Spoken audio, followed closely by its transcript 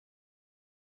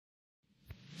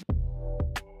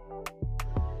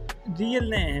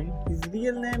His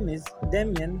real name is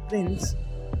Damien Prince.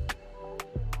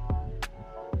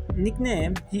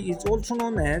 Nickname, he is also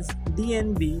known as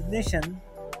DNB Nation.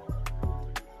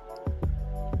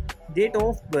 Date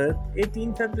of birth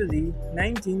 18 February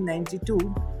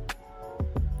 1992.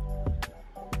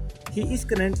 He is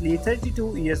currently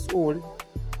 32 years old.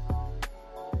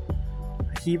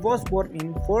 He was born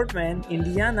in Fort Wayne,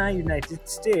 Indiana, United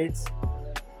States.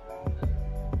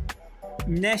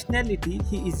 Nationality,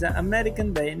 he is an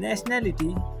American by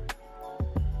nationality.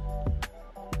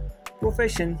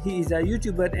 Profession, he is a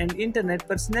YouTuber and internet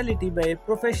personality by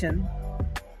profession.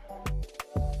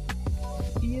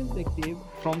 Years active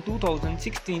from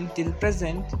 2016 till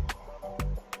present.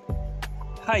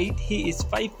 Height, he is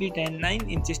 5 feet and 9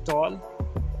 inches tall.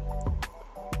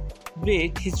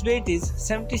 Weight, his weight is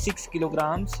 76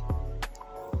 kilograms.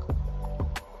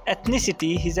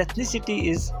 Ethnicity, his ethnicity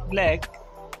is black.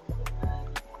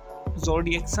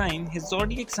 Zodiac sign, his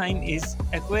zodiac sign is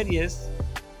Aquarius.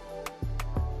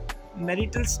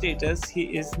 Marital status, he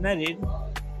is married.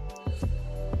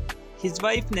 His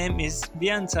wife name is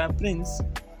Bianca Prince.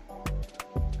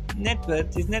 Net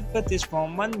worth, his net worth is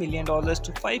from $1 million to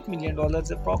 $5 million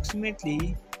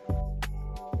approximately.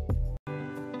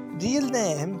 Real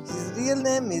name, his real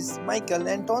name is Michael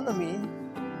Antonomy.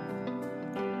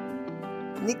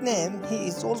 Nickname, he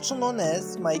is also known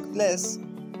as Mike Bless.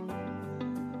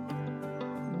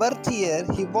 Birth year,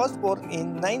 he was born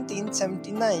in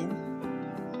 1979.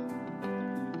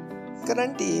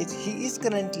 Current age, he is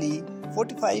currently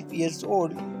 45 years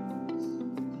old.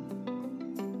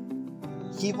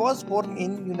 He was born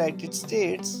in United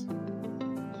States.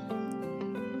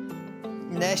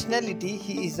 Nationality,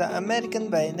 he is an American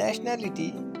by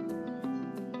nationality.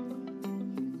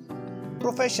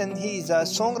 Profession, he is a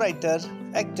songwriter,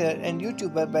 actor and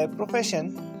YouTuber by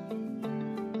profession.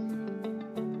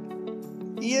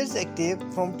 Years active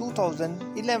from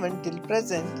 2011 till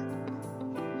present.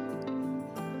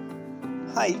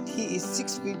 Height, he is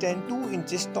 6 feet and 2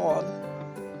 inches tall.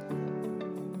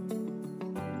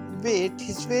 Weight,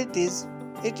 his weight is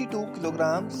 82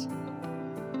 kilograms.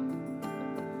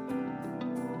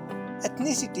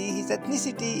 Ethnicity, his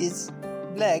ethnicity is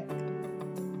black.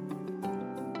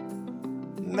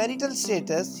 Marital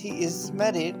status, he is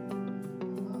married.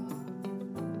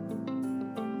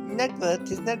 Net worth,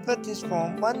 his net worth is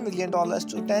from $1 million to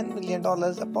 $10 million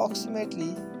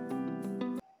approximately.